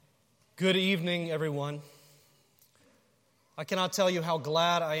Good evening, everyone. I cannot tell you how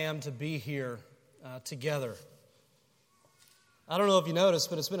glad I am to be here together. I don't know if you noticed,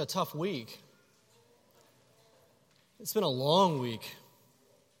 but it's been a tough week. It's been a long week.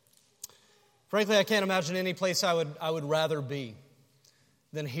 Frankly, I can't imagine any place I would rather be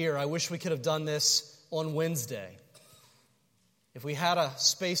than here. I wish we could have done this on Wednesday. If we had a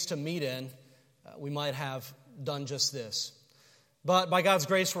space to meet in, we might have done just this. But by God's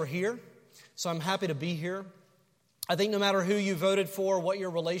grace, we're here, so I'm happy to be here. I think no matter who you voted for, what your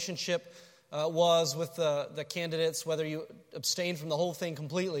relationship was with the candidates, whether you abstained from the whole thing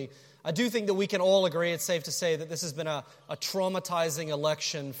completely, I do think that we can all agree, it's safe to say, that this has been a traumatizing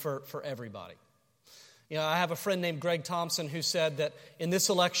election for everybody. You know, I have a friend named Greg Thompson who said that in this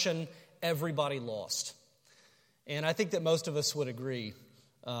election, everybody lost. And I think that most of us would agree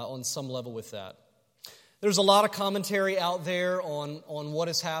on some level with that. There's a lot of commentary out there on what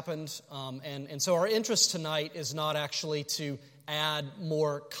has happened, and so our interest tonight is not actually to add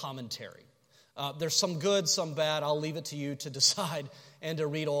more commentary. There's some good, some bad. I'll leave it to you to decide and to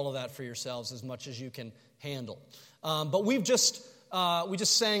read all of that for yourselves as much as you can handle. But we just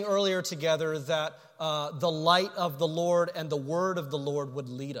sang earlier together that the light of the Lord and the word of the Lord would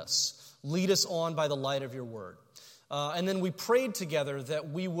lead us on by the light of your word. And then we prayed together that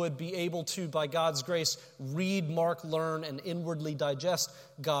we would be able to, by God's grace, read, mark, learn, and inwardly digest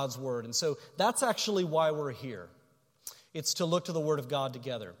God's word. And so that's actually why we're here. It's to look to the word of God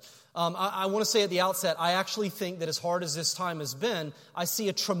together. I want to say at the outset, I actually think that as hard as this time has been, I see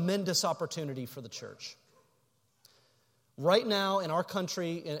a tremendous opportunity for the church. Right now in our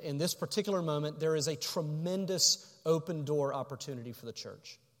country, in this particular moment, there is a tremendous open door opportunity for the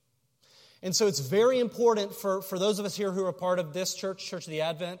church. And so it's very important for those of us here who are part of this church, Church of the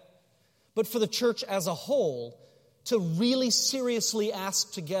Advent, but for the church as a whole, to really seriously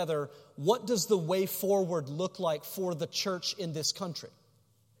ask together, what does the way forward look like for the church in this country?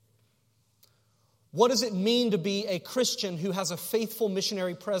 What does it mean to be a Christian who has a faithful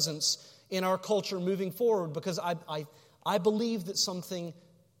missionary presence in our culture moving forward? Because I believe that something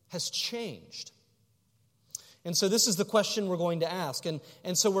has changed. And so this is the question we're going to ask. And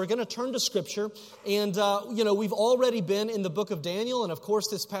so we're going to turn to Scripture. And, we've already been in the book of Daniel. And, of course,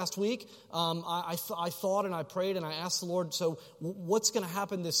 this past week, I thought and I prayed and I asked the Lord, so what's going to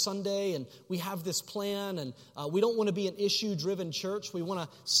happen this Sunday? And we have this plan. And we don't want to be an issue-driven church. We want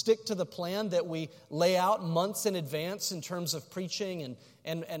to stick to the plan that we lay out months in advance in terms of preaching.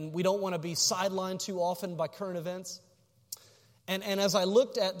 And we don't want to be sidelined too often by current events. And as I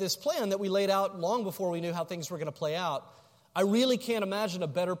looked at this plan that we laid out long before we knew how things were going to play out, I really can't imagine a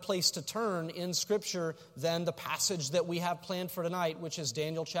better place to turn in Scripture than the passage that we have planned for tonight, which is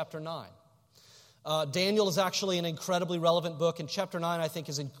Daniel chapter 9. Daniel is actually an incredibly relevant book, and chapter 9, I think,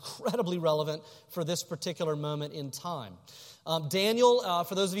 is incredibly relevant for this particular moment in time. Daniel,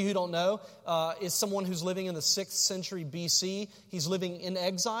 for those of you who don't know, is someone who's living in the 6th century BC. He's living in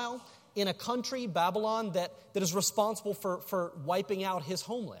exile in a country, Babylon, that is responsible for wiping out his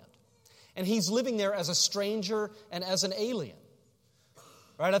homeland. And he's living there as a stranger and as an alien.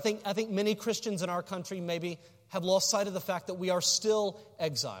 Right? I think many Christians in our country maybe have lost sight of the fact that we are still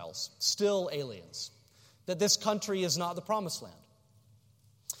exiles, still aliens, that this country is not the promised land.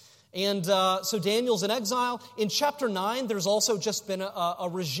 And so Daniel's in exile. In chapter 9, there's also just been a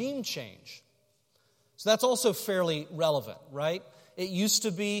regime change. So that's also fairly relevant, right? It used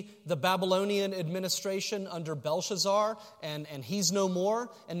to be the Babylonian administration under Belshazzar, and he's no more.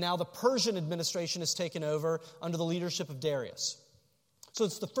 And now the Persian administration has taken over under the leadership of Darius. So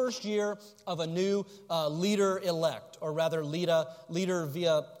it's the first year of a new leader-elect, or rather leader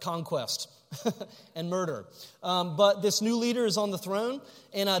via conquest and murder. But this new leader is on the throne.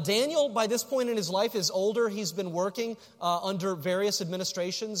 And Daniel, by this point in his life, is older. He's been working under various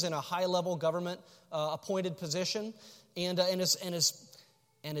administrations in a high-level government appointed position. And as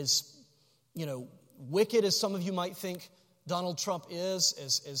wicked as some of you might think Donald Trump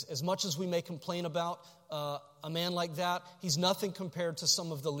is, as much as we may complain about a man like that, he's nothing compared to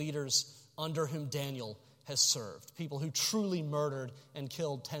some of the leaders under whom Daniel has served, people who truly murdered and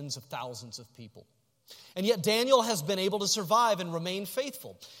killed tens of thousands of people. And yet Daniel has been able to survive and remain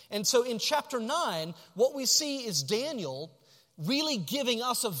faithful. And so in chapter 9, what we see is Daniel really giving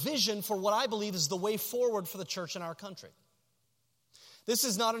us a vision for what I believe is the way forward for the church in our country. This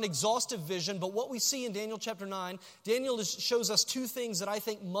is not an exhaustive vision, but what we see in Daniel chapter 9, Daniel shows us two things that I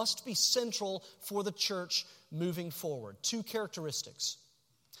think must be central for the church moving forward. Two characteristics.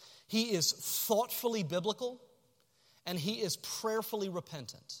 He is thoughtfully biblical, and he is prayerfully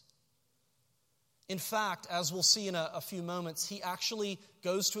repentant. In fact, as we'll see in a few moments, he actually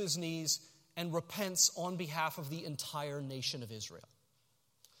goes to his knees and repents on behalf of the entire nation of Israel.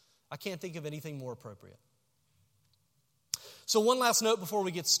 I can't think of anything more appropriate. So one last note before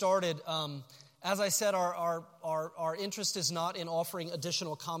we get started. As I said, our interest is not in offering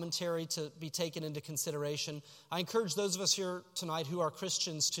additional commentary to be taken into consideration. I encourage those of us here tonight who are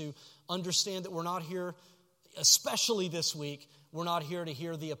Christians to understand that we're not here, especially this week, we're not here to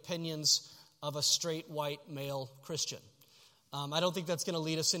hear the opinions of a straight white male Christian. I don't think that's going to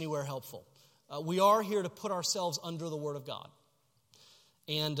lead us anywhere helpful. We are here to put ourselves under the Word of God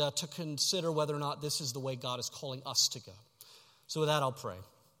and to consider whether or not this is the way God is calling us to go. So with that, I'll pray.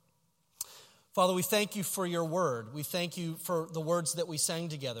 Father, we thank you for your word. We thank you for the words that we sang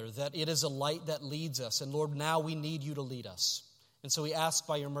together, that it is a light that leads us. And Lord, now we need you to lead us. And so we ask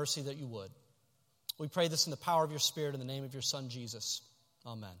by your mercy that you would. We pray this in the power of your Spirit, in the name of your Son, Jesus.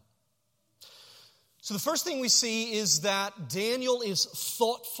 Amen. So the first thing we see is that Daniel is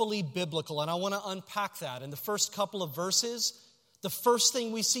thoughtfully biblical, and I want to unpack that. In the first couple of verses, the first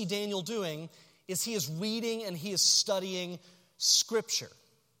thing we see Daniel doing is he is reading and he is studying Scripture.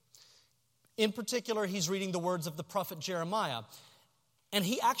 In particular, he's reading the words of the prophet Jeremiah, and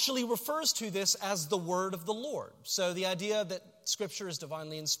he actually refers to this as the word of the Lord. So the idea that Scripture is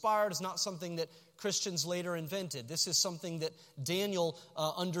divinely inspired is not something that Christians later invented. This is something that Daniel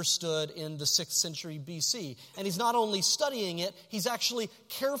understood in the 6th century BC. And he's not only studying it, he's actually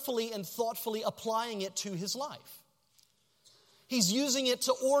carefully and thoughtfully applying it to his life. He's using it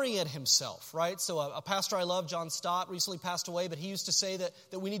to orient himself, right? So a pastor I love, John Stott, recently passed away, but he used to say that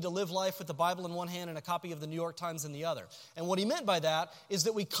we need to live life with the Bible in one hand and a copy of the New York Times in the other. And what he meant by that is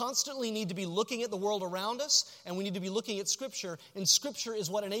that we constantly need to be looking at the world around us, and we need to be looking at Scripture, and Scripture is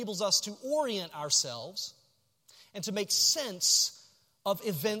what enables us to orient ourselves and to make sense of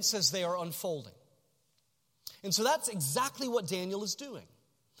events as they are unfolding. And so that's exactly what Daniel is doing.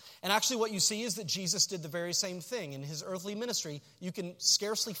 And actually what you see is that Jesus did the very same thing. In his earthly ministry, you can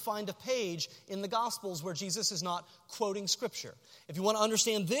scarcely find a page in the Gospels where Jesus is not quoting Scripture. If you want to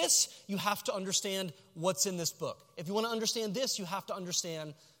understand this, you have to understand what's in this book. If you want to understand this, you have to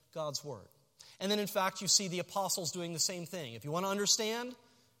understand God's Word. And then in fact, you see the apostles doing the same thing. If you want to understand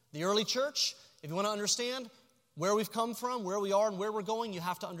the early church, if you want to understand where we've come from, where we are, and where we're going, you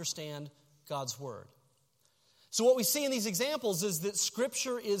have to understand God's Word. So what we see in these examples is that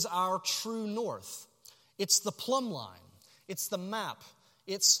Scripture is our true north. It's the plumb line. It's the map.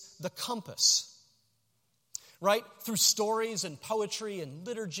 It's the compass. Right? Through stories and poetry and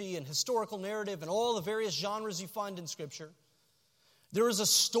liturgy and historical narrative and all the various genres you find in Scripture, there is a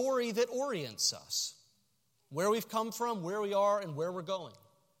story that orients us. Where we've come from, where we are, and where we're going.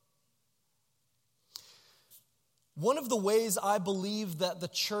 One of the ways I believe that the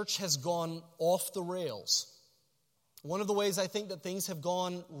church has gone off the rails, one of the ways I think that things have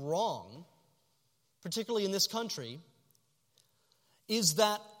gone wrong, particularly in this country, is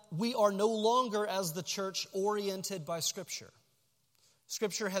that we are no longer, as the church, oriented by Scripture.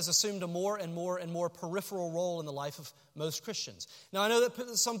 Scripture has assumed a more and more and more peripheral role in the life of most Christians. Now, I know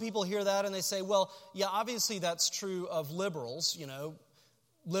that some people hear that and they say, well, yeah, obviously that's true of liberals. You know,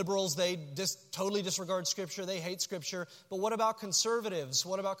 liberals, they totally disregard Scripture. They hate Scripture. But what about conservatives?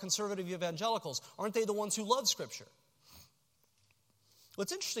 What about conservative evangelicals? Aren't they the ones who love Scripture? Well,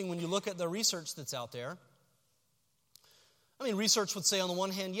 it's interesting when you look at the research that's out there. I mean, research would say on the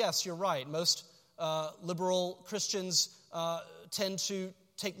one hand, yes, you're right. Most liberal Christians tend to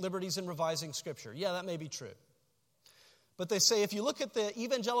take liberties in revising Scripture. Yeah, that may be true. But they say if you look at the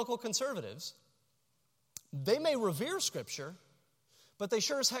evangelical conservatives, they may revere Scripture, but they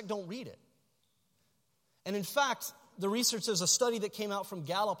sure as heck don't read it. And in fact, the research, there's a study that came out from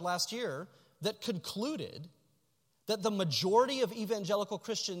Gallup last year that concluded that the majority of evangelical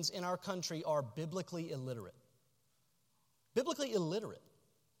Christians in our country are biblically illiterate. Biblically illiterate.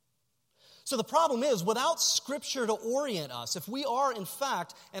 So the problem is, without Scripture to orient us, if we are in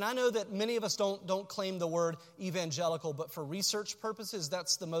fact, and I know that many of us don't claim the word evangelical, but for research purposes,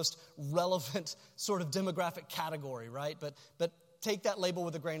 that's the most relevant sort of demographic category, right? But take that label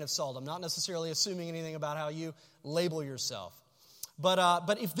with a grain of salt. I'm not necessarily assuming anything about how you label yourself.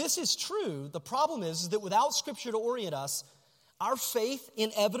 But if this is true, the problem is that without Scripture to orient us, our faith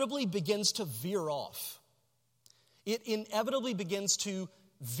inevitably begins to veer off. It inevitably begins to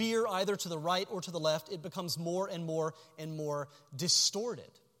veer either to the right or to the left. It becomes more and more and more distorted.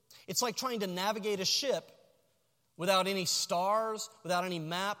 It's like trying to navigate a ship without any stars, without any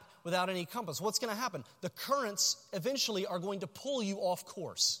map, without any compass. What's going to happen? The currents eventually are going to pull you off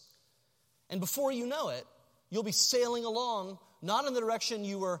course. And before you know it, you'll be sailing along not in the direction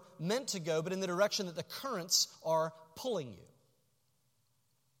you were meant to go, but in the direction that the currents are pulling you.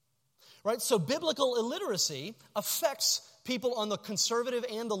 Right? So biblical illiteracy affects people on the conservative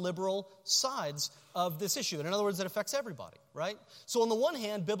and the liberal sides of this issue. And in other words, it affects everybody, right? So on the one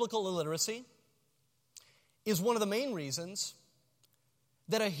hand, biblical illiteracy is one of the main reasons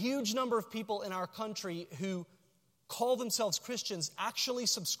that a huge number of people in our country who call themselves Christians actually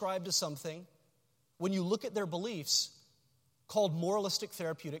subscribe to something, when you look at their beliefs, called moralistic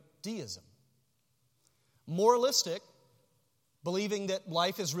therapeutic deism. Moralistic, believing that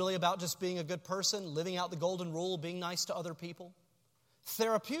life is really about just being a good person, living out the golden rule, being nice to other people.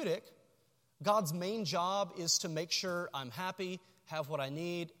 Therapeutic, God's main job is to make sure I'm happy, have what I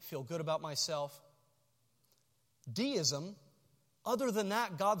need, feel good about myself. Deism, other than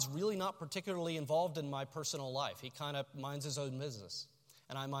that, God's really not particularly involved in my personal life. He kind of minds his own business,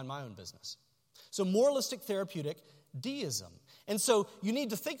 and I mind my own business. So moralistic therapeutic deism. And so you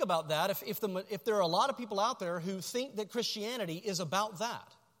need to think about that if there are a lot of people out there who think that Christianity is about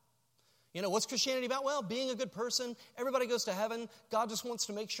that. You know, what's Christianity about? Well, being a good person. Everybody goes to heaven. God just wants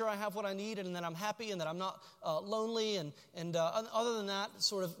to make sure I have what I need and that I'm happy and that I'm not lonely. And other than that,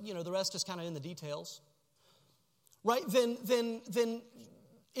 sort of, you know, the rest is kind of in the details. Right? Then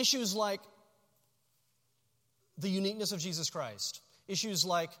issues like the uniqueness of Jesus Christ. Issues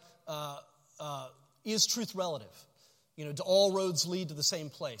like, is truth relative? You know, do all roads lead to the same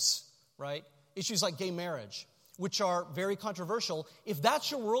place, right? Issues like gay marriage, which are very controversial. If that's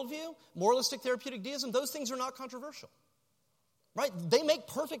your worldview, moralistic therapeutic deism, those things are not controversial, right? They make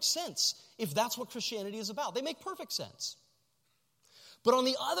perfect sense if that's what Christianity is about. They make perfect sense. But on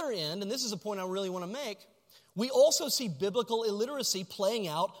the other end, and this is a point I really want to make, we also see biblical illiteracy playing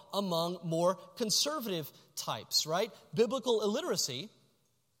out among more conservative types, right? Biblical illiteracy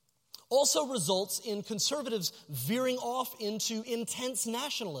also results in conservatives veering off into intense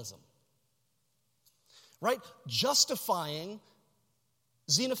nationalism, right? Justifying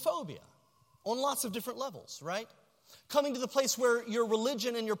xenophobia on lots of different levels, right? Coming to the place where your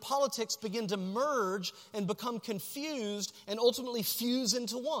religion and your politics begin to merge and become confused and ultimately fuse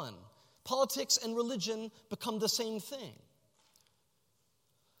into one. Politics and religion become the same thing.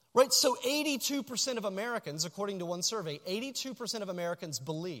 Right? So 82% of Americans, according to one survey, 82% of Americans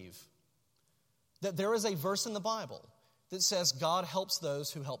believe that there is a verse in the Bible that says God helps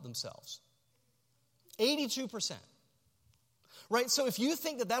those who help themselves. 82%. Right? So if you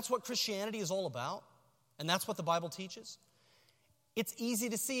think that that's what Christianity is all about, and that's what the Bible teaches, it's easy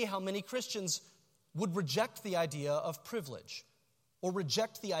to see how many Christians would reject the idea of privilege, or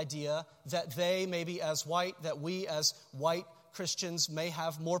reject the idea that they, maybe as white, that we as white Christians may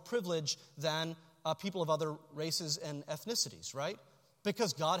have more privilege than people of other races and ethnicities, right?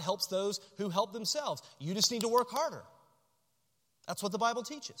 Because God helps those who help themselves. You just need to work harder. That's what the Bible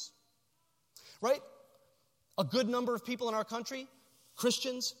teaches. Right? A good number of people in our country,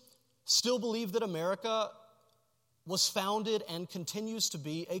 Christians, still believe that America was founded and continues to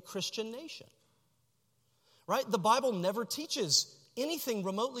be a Christian nation. Right? The Bible never teaches anything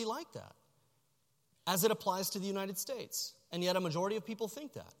remotely like that as it applies to the United States. And yet a majority of people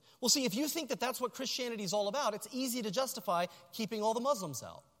think that. Well, see, if you think that that's what Christianity is all about, it's easy to justify keeping all the Muslims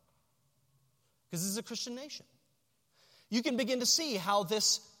out. Because this is a Christian nation. You can begin to see how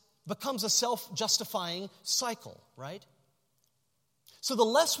this becomes a self-justifying cycle, right? So the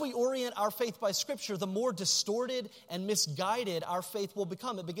less we orient our faith by Scripture, the more distorted and misguided our faith will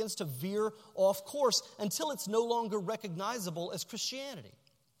become. It begins to veer off course until it's no longer recognizable as Christianity.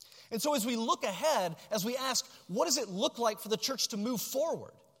 And so as we look ahead, as we ask, what does it look like for the church to move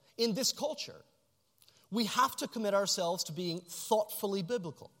forward in this culture? We have to commit ourselves to being thoughtfully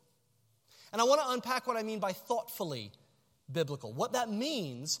biblical. And I want to unpack what I mean by thoughtfully biblical. What that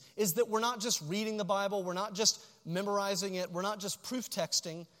means is that we're not just reading the Bible, we're not just memorizing it, we're not just proof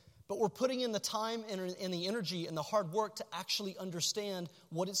texting, but we're putting in the time and the energy and the hard work to actually understand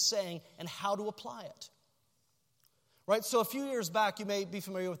what it's saying and how to apply it. Right? So a few years back, you may be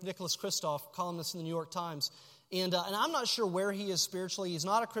familiar with Nicholas Kristof, columnist in the New York Times. And I'm not sure where he is spiritually. He's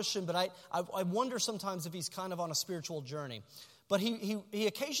not a Christian, but I wonder sometimes if he's kind of on a spiritual journey. But he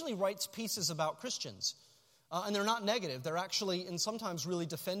occasionally writes pieces about Christians. And they're not negative. They're actually, and sometimes really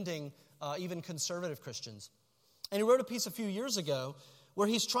defending even conservative Christians. And he wrote a piece a few years ago where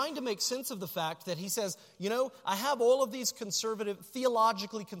he's trying to make sense of the fact that he says, you know, I have all of these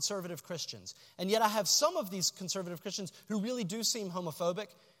theologically conservative Christians, and yet I have some of these conservative Christians who really do seem homophobic.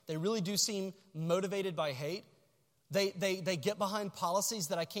 They really do seem motivated by hate. They get behind policies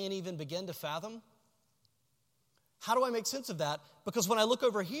that I can't even begin to fathom. How do I make sense of that? Because when I look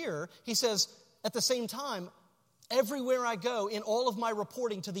over here, he says, at the same time, Everywhere I go, in all of my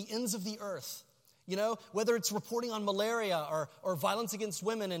reporting to the ends of the earth, whether it's reporting on malaria or violence against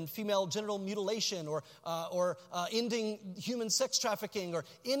women and female genital mutilation or ending human sex trafficking or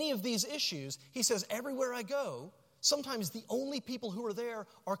any of these issues, he says, everywhere I go, sometimes the only people who are there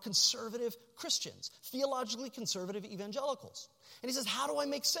are conservative Christians, theologically conservative evangelicals. And he says, how do I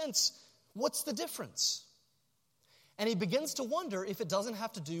make sense? What's the difference? And he begins to wonder if it doesn't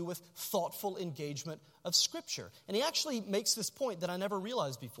have to do with thoughtful engagement of Scripture. And he actually makes this point that I never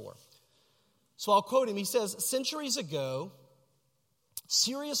realized before. So I'll quote him. He says, centuries ago,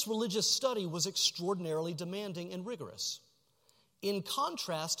 serious religious study was extraordinarily demanding and rigorous. In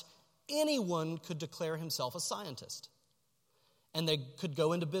contrast, anyone could declare himself a scientist. And they could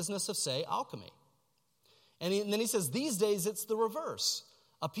go into business of, say, alchemy. And then he says, these days it's the reverse.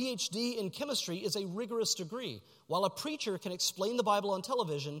 A PhD in chemistry is a rigorous degree, while a preacher can explain the Bible on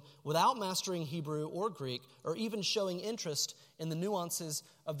television without mastering Hebrew or Greek or even showing interest in the nuances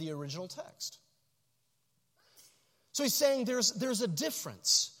of the original text. So he's saying there's a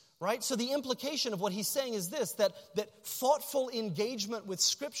difference, right? So the implication of what he's saying is this, that thoughtful engagement with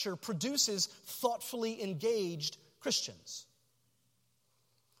Scripture produces thoughtfully engaged Christians.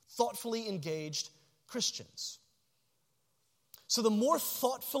 Thoughtfully engaged Christians. So the more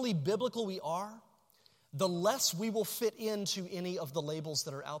thoughtfully biblical we are, the less we will fit into any of the labels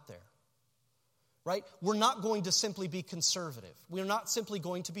that are out there. Right? We're not going to simply be conservative. We're not simply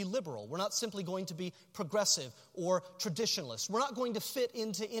going to be liberal. We're not simply going to be progressive or traditionalist. We're not going to fit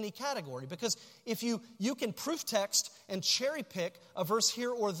into any category, because if you can proof text and cherry pick a verse here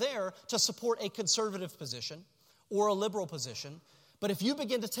or there to support a conservative position or a liberal position, but if you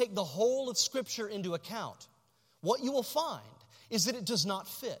begin to take the whole of Scripture into account, what you will find is that it does not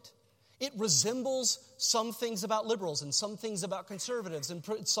fit. It resembles some things about liberals and some things about conservatives and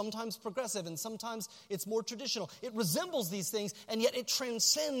sometimes progressive and sometimes it's more traditional. It resembles these things, and yet it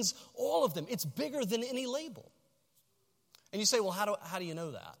transcends all of them. It's bigger than any label. And you say, well, how do you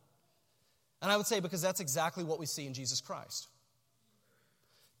know that? And I would say because that's exactly what we see in Jesus Christ.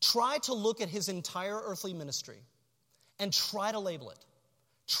 Try to look at his entire earthly ministry and try to label it.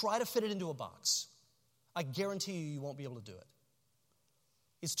 Try to fit it into a box. I guarantee you won't be able to do it.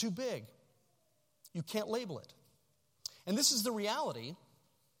 It's too big. You can't label it. And this is the reality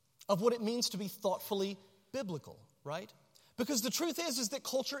of what it means to be thoughtfully biblical, right? Because the truth is that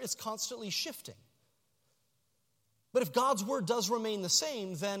culture is constantly shifting. But if God's word does remain the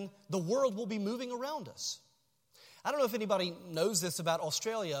same, then the world will be moving around us. I don't know if anybody knows this about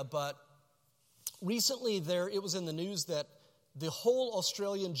Australia, but recently it was in the news that the whole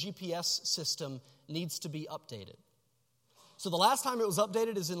Australian GPS system needs to be updated. So the last time it was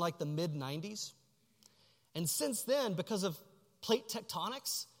updated is in like the mid-90s. And since then, because of plate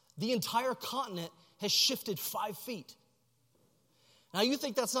tectonics, the entire continent has shifted 5 feet. Now you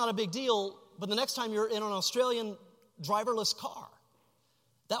think that's not a big deal, but the next time you're in an Australian driverless car,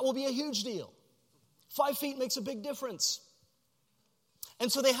 that will be a huge deal. 5 feet makes a big difference.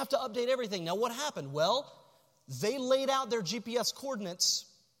 And so they have to update everything. Now what happened? Well, they laid out their GPS coordinates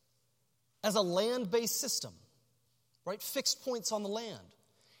as a land-based system. Right? Fixed points on the land.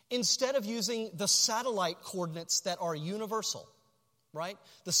 Instead of using the satellite coordinates that are universal. Right?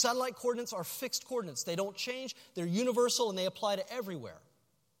 The satellite coordinates are fixed coordinates. They don't change. They're universal and they apply to everywhere.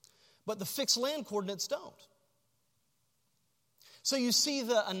 But the fixed land coordinates don't. So you see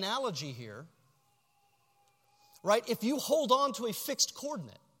the analogy here. Right? If you hold on to a fixed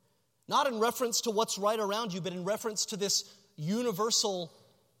coordinate, not in reference to what's right around you, but in reference to this universal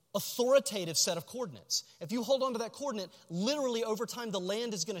authoritative set of coordinates. If you hold on to that coordinate, literally over time the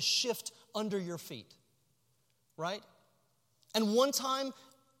land is going to shift under your feet. Right? And one time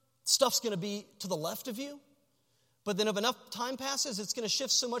stuff's going to be to the left of you, but then if enough time passes, it's going to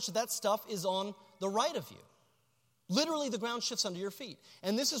shift so much that stuff is on the right of you. Literally the ground shifts under your feet.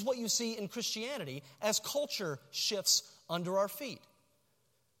 And this is what you see in Christianity as culture shifts under our feet.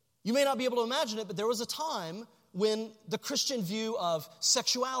 You may not be able to imagine it, but there was a time when the Christian view of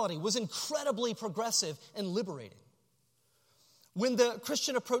sexuality was incredibly progressive and liberating. When the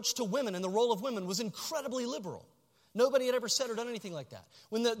Christian approach to women and the role of women was incredibly liberal. Nobody had ever said or done anything like that.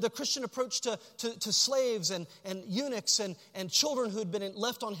 When the Christian approach to slaves and eunuchs and children who had been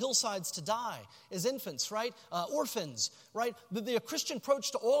left on hillsides to die as infants, right? Orphans, right? The Christian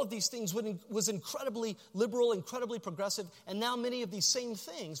approach to all of these things was incredibly liberal, incredibly progressive. And now many of these same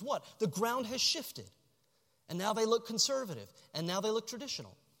things, what? The ground has shifted. And now they look conservative. And now they look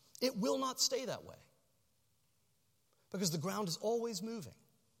traditional. It will not stay that way. Because the ground is always moving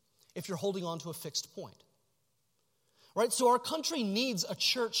if you're holding on to a fixed point. Right? So our country needs a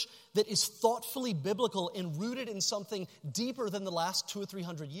church that is thoughtfully biblical and rooted in something deeper than the last 200 or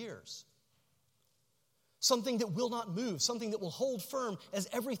 300 years. Something that will not move, something that will hold firm as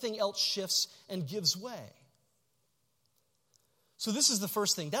everything else shifts and gives way. So this is the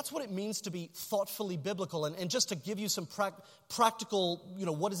first thing. That's what it means to be thoughtfully biblical. And just to give you some practical,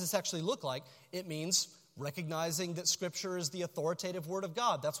 what does this actually look like? It means recognizing that Scripture is the authoritative Word of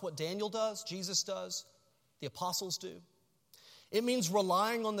God. That's what Daniel does, Jesus does, the apostles do. It means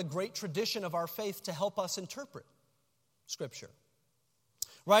relying on the great tradition of our faith to help us interpret Scripture.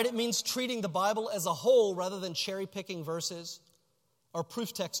 Right? It means treating the Bible as a whole rather than cherry-picking verses or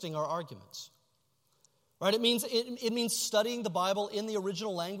proof-texting our arguments. Right? It means studying the Bible in the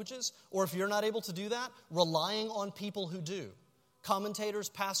original languages, or if you're not able to do that, relying on people who do. Commentators,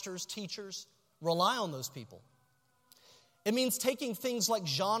 pastors, teachers, rely on those people. It means taking things like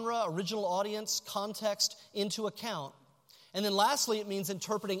genre, original audience, context into account. And then lastly, it means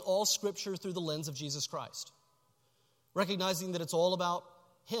interpreting all Scripture through the lens of Jesus Christ. Recognizing that it's all about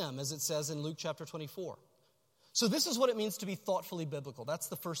Him, as it says in Luke chapter 24. So this is what it means to be thoughtfully biblical. That's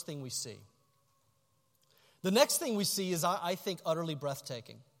the first thing we see. The next thing we see is, I think, utterly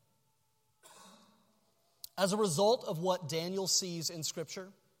breathtaking. As a result of what Daniel sees in Scripture,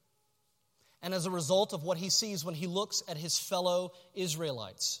 and as a result of what he sees when he looks at his fellow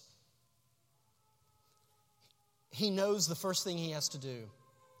Israelites, he knows the first thing he has to do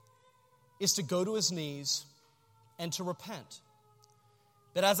is to go to his knees and to repent.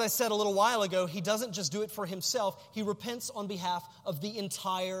 But as I said a little while ago, he doesn't just do it for himself. He repents on behalf of the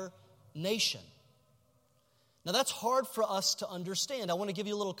entire nation. Now that's hard for us to understand. I want to give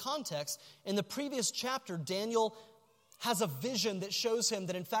you a little context. In the previous chapter, Daniel has a vision that shows him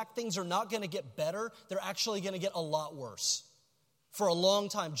that in fact things are not going to get better. They're actually going to get a lot worse. For a long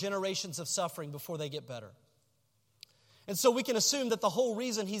time, generations of suffering before they get better. And so we can assume that the whole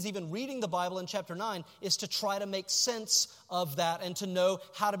reason he's even reading the Bible in chapter 9 is to try to make sense of that and to know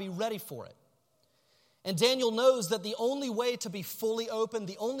how to be ready for it. And Daniel knows that the only way to be fully open,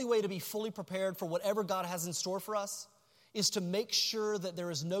 the only way to be fully prepared for whatever God has in store for us is to make sure that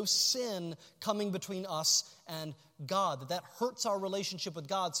there is no sin coming between us and God, that hurts our relationship with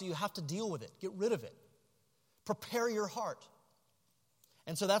God, so you have to deal with it, get rid of it. Prepare your heart.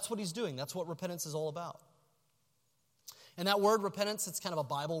 And so that's what he's doing. That's what repentance is all about. And that word repentance, it's kind of a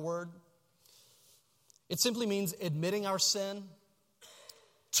Bible word. It simply means admitting our sin,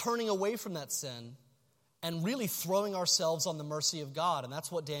 turning away from that sin, and really throwing ourselves on the mercy of God. And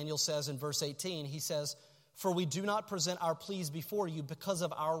that's what Daniel says in verse 18. He says, "For we do not present our pleas before you because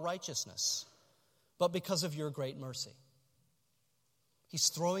of our righteousness, but because of your great mercy." He's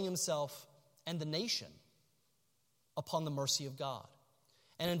throwing himself and the nation upon the mercy of God.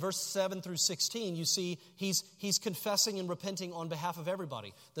 And in verse 7 through 16, you see he's confessing and repenting on behalf of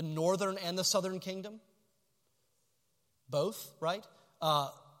everybody. The northern and the southern kingdom. Both, right?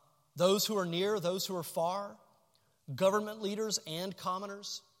 Those who are near, those who are far. Government leaders and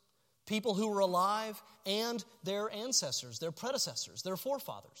commoners. People who were alive and their ancestors, their predecessors, their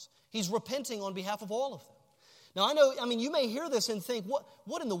forefathers. He's repenting on behalf of all of them. Now you may hear this and think,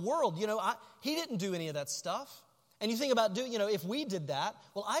 what in the world? He didn't do any of that stuff. And you think about, if we did that,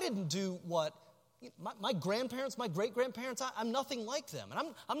 well, I didn't do what my grandparents, my great-grandparents, I'm nothing like them.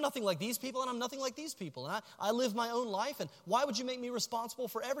 And I'm nothing like these people, and I'm nothing like these people. And I live my own life, and why would you make me responsible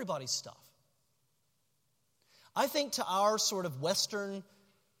for everybody's stuff? I think to our sort of Western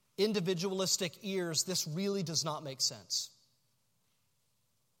individualistic ears, this really does not make sense.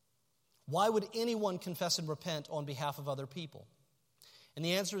 Why would anyone confess and repent on behalf of other people? And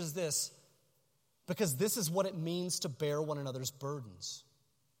the answer is this: because this is what it means to bear one another's burdens.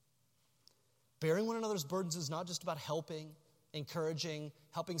 Bearing one another's burdens is not just about helping, encouraging,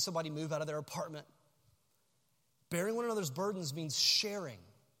 helping somebody move out of their apartment. Bearing one another's burdens means sharing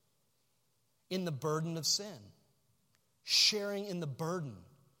in the burden of sin. Sharing in the burden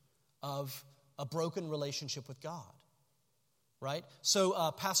of a broken relationship with God. Right?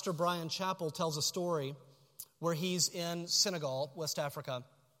 So Pastor Brian Chappell tells a story where he's in Senegal, West Africa.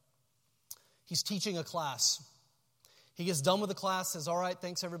 He's teaching a class. He gets done with the class, says, "All right,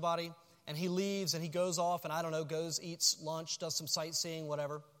 thanks everybody." And he leaves and he goes off and goes, eats lunch, does some sightseeing,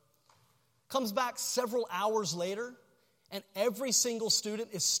 whatever. Comes back several hours later and every single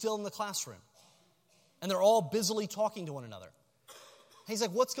student is still in the classroom. And they're all busily talking to one another. And he's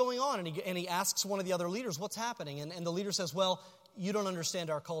like, "What's going on?" And he asks one of the other leaders, "What's happening?" And the leader says, "Well, you don't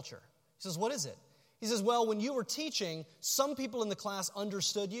understand our culture." He says, "What is it?" He says, "Well, when you were teaching, some people in the class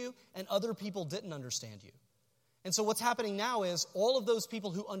understood you and other people didn't understand you. And so what's happening now is all of those people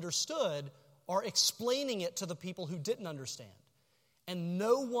who understood are explaining it to the people who didn't understand. And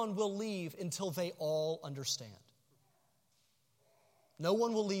no one will leave until they all understand. No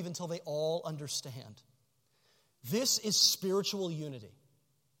one will leave until they all understand. This is spiritual unity.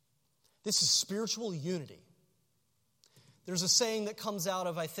 This is spiritual unity. There's a saying that comes out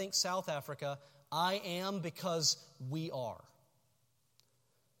of, I think, South Africa, I am because we are.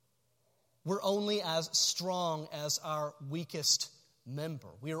 We're only as strong as our weakest member.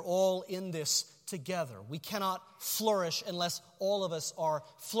 We are all in this together. We cannot flourish unless all of us are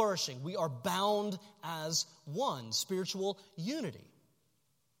flourishing. We are bound as one, spiritual unity.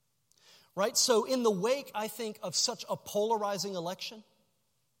 Right? So in the wake, I think, of such a polarizing election,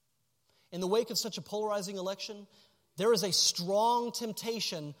 there is a strong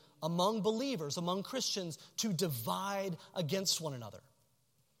temptation among believers, among Christians, to divide against one another.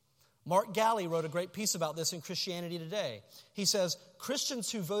 Mark Galli wrote a great piece about this in Christianity Today. He says,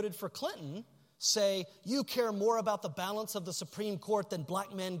 Christians who voted for Clinton say, you care more about the balance of the Supreme Court than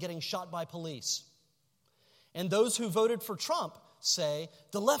black men getting shot by police. And those who voted for Trump say,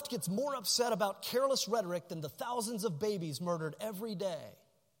 the left gets more upset about careless rhetoric than the thousands of babies murdered every day.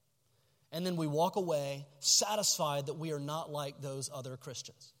 And then we walk away satisfied that we are not like those other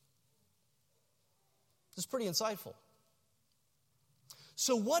Christians. This is pretty insightful.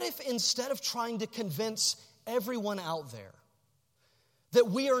 So what if instead of trying to convince everyone out there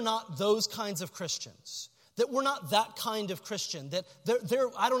that we are not those kinds of Christians, that we're not that kind of Christian, that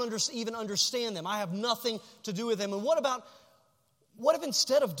I don't even understand them, I have nothing to do with them, and what if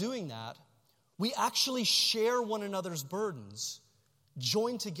instead of doing that, we actually share one another's burdens,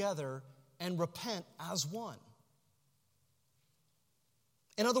 join together, and repent as one?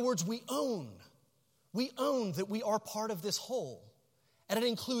 In other words, we own that we are part of this whole. And it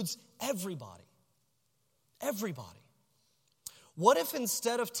includes everybody. Everybody. What if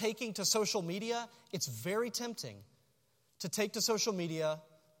instead of taking to social media, it's very tempting to take to social media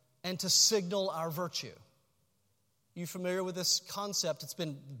and to signal our virtue? You familiar with this concept? It's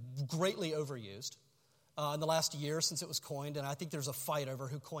been greatly overused in the last year since it was coined, and I think there's a fight over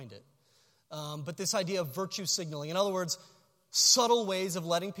who coined it. But this idea of virtue signaling, in other words, subtle ways of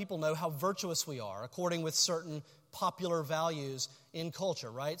letting people know how virtuous we are, according with certain popular values in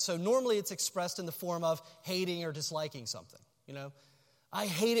culture, right? So normally it's expressed in the form of hating or disliking something, I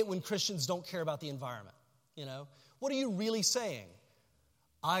hate it when Christians don't care about the environment, What are you really saying?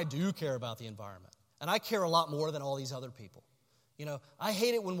 I do care about the environment, and I care a lot more than all these other people. I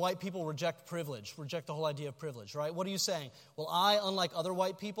hate it when white people reject the whole idea of privilege, right? What are you saying? Well, unlike other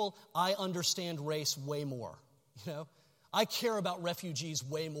white people, I understand race way more, I care about refugees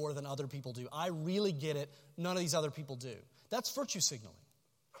way more than other people do. I really get it. None of these other people do. That's virtue signaling.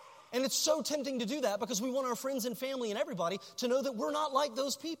 And it's so tempting to do that because we want our friends and family and everybody to know that we're not like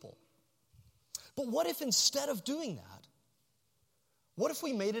those people. But what if instead of doing that, what if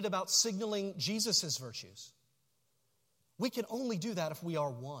we made it about signaling Jesus' virtues? We can only do that if we are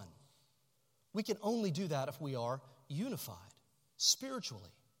one. We can only do that if we are unified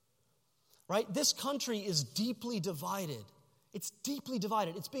spiritually. Right? This country is deeply divided. It's deeply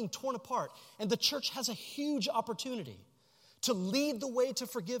divided. It's being torn apart. And the church has a huge opportunity to lead the way to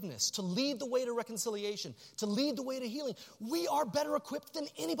forgiveness, to lead the way to reconciliation, to lead the way to healing. We are better equipped than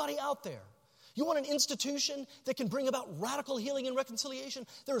anybody out there. You want an institution that can bring about radical healing and reconciliation?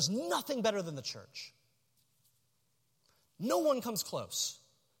 There is nothing better than the church. No one comes close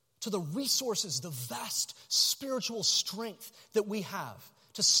to the resources, the vast spiritual strength that we have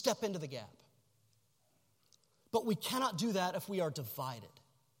to step into the gap. But we cannot do that if we are divided.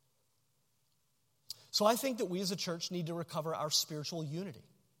 So I think that we as a church need to recover our spiritual unity,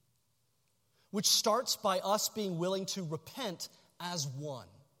 which starts by us being willing to repent as one,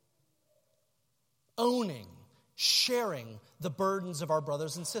 owning, sharing the burdens of our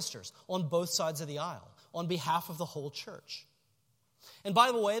brothers and sisters on both sides of the aisle, on behalf of the whole church. And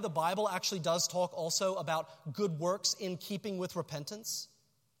by the way, the Bible actually does talk also about good works in keeping with repentance.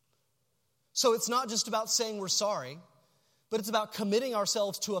 So it's not just about saying we're sorry, but it's about committing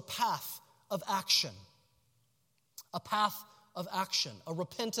ourselves to a path of action. A path of action, a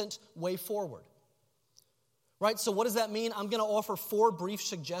repentant way forward. Right? So what does that mean? I'm going to offer 4 brief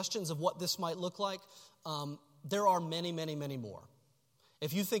suggestions of what this might look like. There are many, many, many more.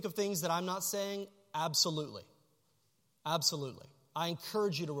 If you think of things that I'm not saying, absolutely. Absolutely. I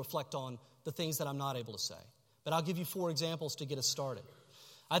encourage you to reflect on the things that I'm not able to say. But I'll give you 4 examples to get us started.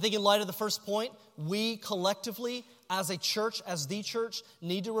 I think in light of the first point, we collectively, as a church, as the church,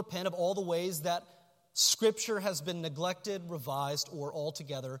 need to repent of all the ways that Scripture has been neglected, revised, or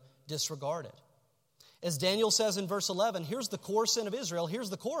altogether disregarded. As Daniel says in verse 11, here's the core sin of Israel. Here's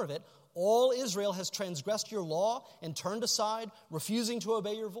the core of it. All Israel has transgressed your law and turned aside, refusing to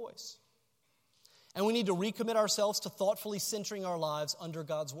obey your voice. And we need to recommit ourselves to thoughtfully centering our lives under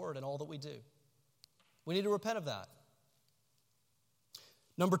God's word in all that we do. We need to repent of that.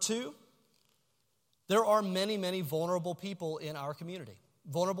 Number 2, there are many, many vulnerable people in our community.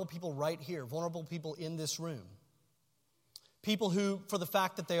 Vulnerable people right here. Vulnerable people in this room. People who, for the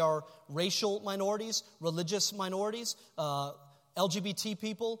fact that they are racial minorities, religious minorities, LGBT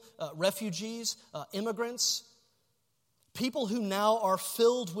people, refugees, immigrants, people who now are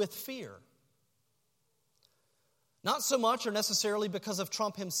filled with fear. Not so much or necessarily because of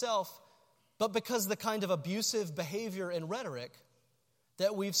Trump himself, but because the kind of abusive behavior and rhetoric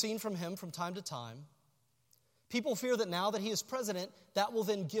that we've seen from him from time to time. People fear that now that he is president, that will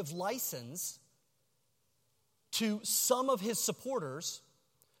then give license to some of his supporters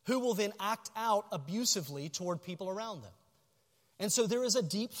who will then act out abusively toward people around them. And so there is a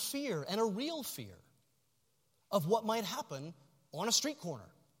deep fear and a real fear of what might happen on a street corner.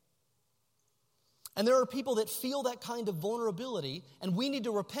 And there are people that feel that kind of vulnerability, and we need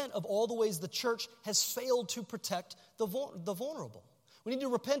to repent of all the ways the church has failed to protect the vulnerable. We need to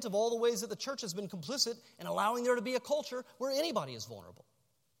repent of all the ways that the church has been complicit in allowing there to be a culture where anybody is vulnerable.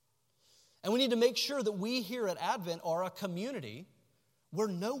 And we need to make sure that we here at Advent are a community where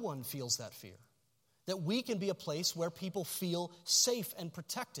no one feels that fear. That we can be a place where people feel safe and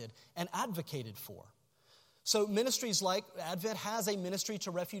protected and advocated for. So ministries like Advent has a ministry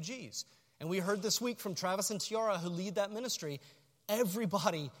to refugees. And we heard this week from Travis and Tiara who lead that ministry.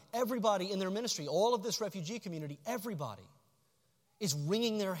 Everybody in their ministry, all of this refugee community, everybody is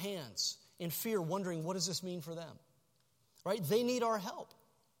wringing their hands in fear, wondering what does this mean for them? Right? They need our help.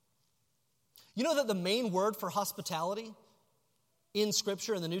 You know that the main word for hospitality in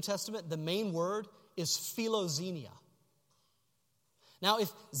Scripture, in the New Testament, the main word is philoxenia. Now, if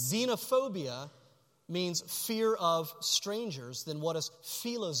xenophobia means fear of strangers, then what does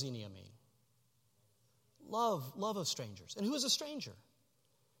philoxenia mean? Love of strangers. And who is a stranger?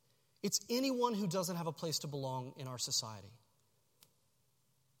 It's anyone who doesn't have a place to belong in our society.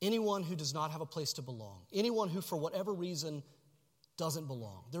 Anyone who does not have a place to belong. Anyone who, for whatever reason, doesn't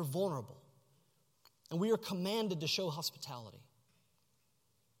belong. They're vulnerable. And we are commanded to show hospitality.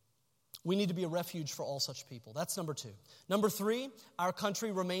 We need to be a refuge for all such people. That's number 2. Number 3, our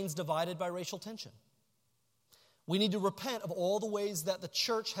country remains divided by racial tension. We need to repent of all the ways that the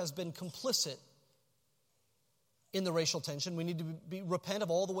church has been complicit in the racial tension. We need to repent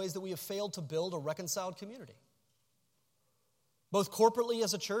of all the ways that we have failed to build a reconciled community. Both corporately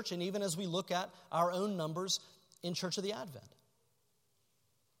as a church and even as we look at our own numbers in Church of the Advent.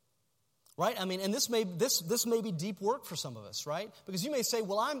 Right? I mean, and this may be deep work for some of us, right? Because you may say,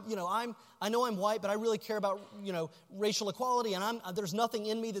 well, I know I'm white, but I really care about, racial equality, and there's nothing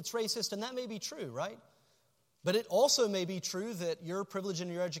in me that's racist, and that may be true, right? But it also may be true that your privilege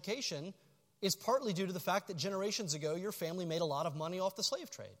in your education is partly due to the fact that generations ago your family made a lot of money off the slave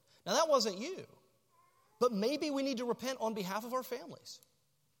trade. Now, that wasn't you. But maybe we need to repent on behalf of our families.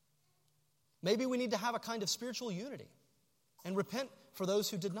 Maybe we need to have a kind of spiritual unity and repent for those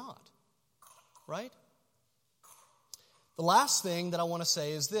who did not. Right? The last thing that I want to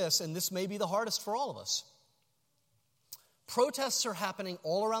say is this, and this may be the hardest for all of us. Protests are happening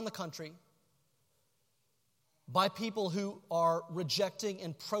all around the country by people who are rejecting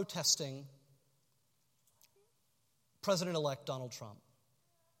and protesting President-elect Donald Trump.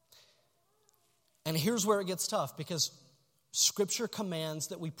 And here's where it gets tough, because Scripture commands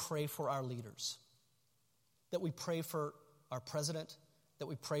that we pray for our leaders, that we pray for our president, that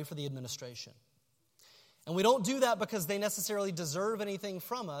we pray for the administration. And we don't do that because they necessarily deserve anything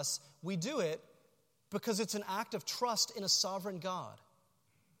from us. We do it because it's an act of trust in a sovereign God.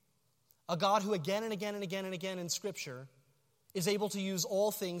 A God who again and again and again and again in Scripture is able to use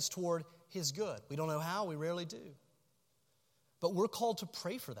all things toward His good. We don't know how, we rarely do. But we're called to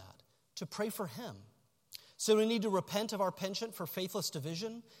pray for that, to pray for Him. So we need to repent of our penchant for faithless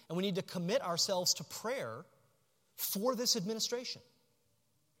division, and we need to commit ourselves to prayer for this administration.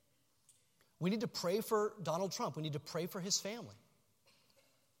 We need to pray for Donald Trump. We need to pray for his family.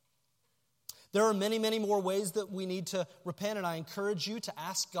 There are many, many more ways that we need to repent, and I encourage you to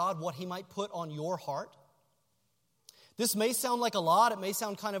ask God what He might put on your heart. This may sound like a lot. It may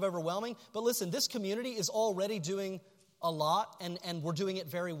sound kind of overwhelming. But listen, this community is already doing a lot, and we're doing it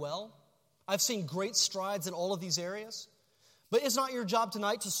very well. I've seen great strides in all of these areas. But it's not your job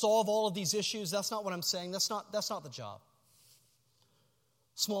tonight to solve all of these issues. That's not what I'm saying. That's not the job.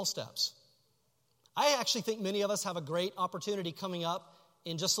 Small steps. I actually think many of us have a great opportunity coming up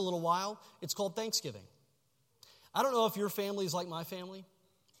in just a little while. It's called Thanksgiving. I don't know if your family is like my family,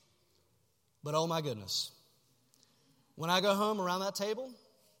 but oh my goodness. When I go home around that table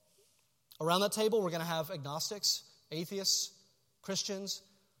we're going to have agnostics, atheists, Christians,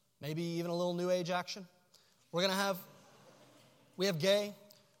 maybe even a little New Age action. We have gay,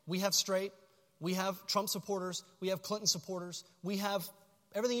 we have straight, we have Trump supporters, we have Clinton supporters, we have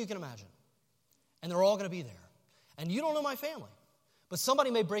everything you can imagine. And they're all going to be there. And you don't know my family, but somebody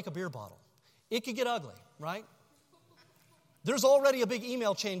may break a beer bottle. It could get ugly, right? There's already a big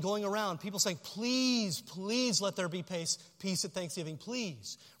email chain going around, people saying, please, please let there be peace at Thanksgiving,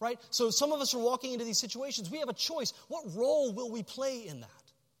 please, right? So some of us are walking into these situations. We have a choice. What role will we play in that?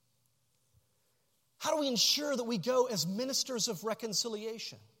 How do we ensure that we go as ministers of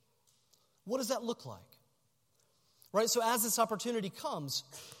reconciliation? What does that look like? Right, so as this opportunity comes,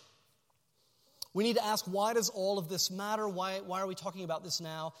 we need to ask, why does all of this matter? Why are we talking about this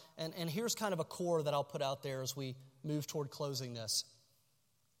now? And here's kind of a core that I'll put out there as we move toward closing this.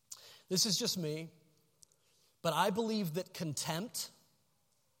 This is just me, but I believe that contempt,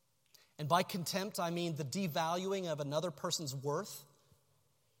 and by contempt I mean the devaluing of another person's worth,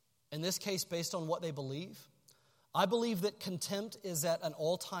 in this case based on what they believe, I believe that contempt is at an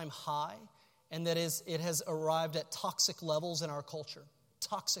all-time high, and that it has arrived at toxic levels in our culture.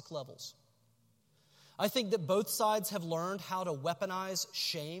 Toxic levels. I think that both sides have learned how to weaponize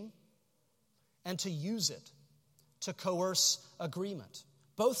shame and to use it to coerce agreement.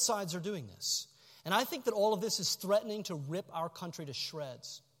 Both sides are doing this. And I think that all of this is threatening to rip our country to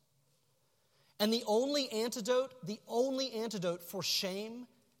shreds. And the only antidote for shame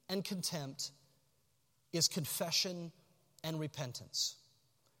and contempt is confession and repentance.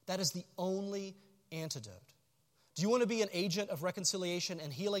 That is the only antidote. Do you want to be an agent of reconciliation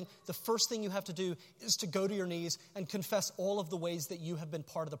and healing? The first thing you have to do is to go to your knees and confess all of the ways that you have been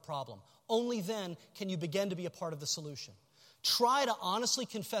part of the problem. Only then can you begin to be a part of the solution. Try to honestly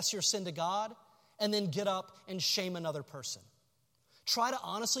confess your sin to God and then get up and shame another person. Try to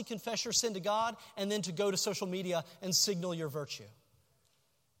honestly confess your sin to God and then to go to social media and signal your virtue.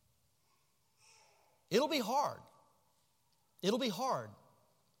 It'll be hard. It'll be hard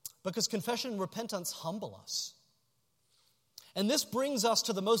because confession and repentance humble us. And this brings us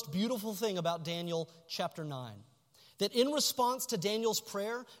to the most beautiful thing about Daniel chapter 9. That in response to Daniel's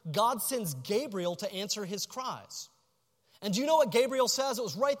prayer, God sends Gabriel to answer his cries. And do you know what Gabriel says? It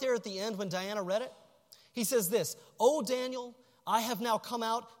was right there at the end when Diana read it. He says this, "O Daniel, I have now come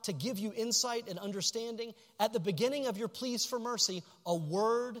out to give you insight and understanding. At the beginning of your pleas for mercy, a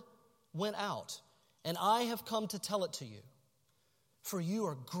word went out, and I have come to tell it to you. For you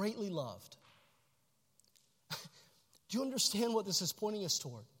are greatly loved." Do you understand what this is pointing us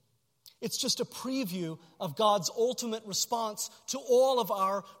toward? It's just a preview of God's ultimate response to all of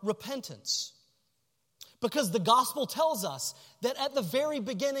our repentance. Because the gospel tells us that at the very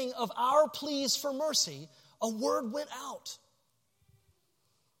beginning of our pleas for mercy, a word went out.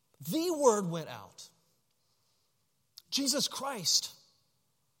 The word went out. Jesus Christ.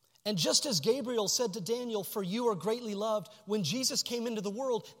 And just as Gabriel said to Daniel, "For you are greatly loved," when Jesus came into the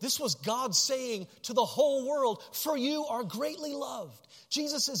world, this was God saying to the whole world, "For you are greatly loved."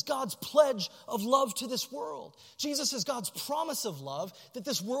 Jesus is God's pledge of love to this world. Jesus is God's promise of love that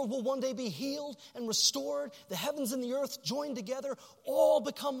this world will one day be healed and restored. The heavens and the earth joined together, all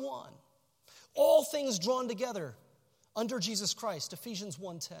become one. All things drawn together under Jesus Christ, Ephesians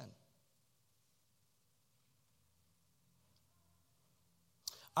 1:10.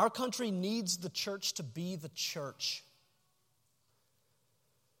 Our country needs the church to be the church.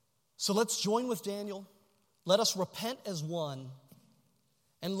 So let's join with Daniel. Let us repent as one.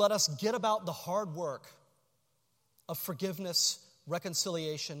 And let us get about the hard work of forgiveness,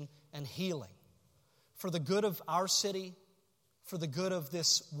 reconciliation, and healing. For the good of our city, for the good of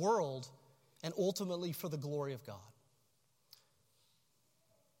this world, and ultimately for the glory of God.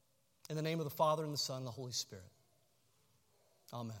 In the name of the Father, and the Son, and the Holy Spirit. Amen.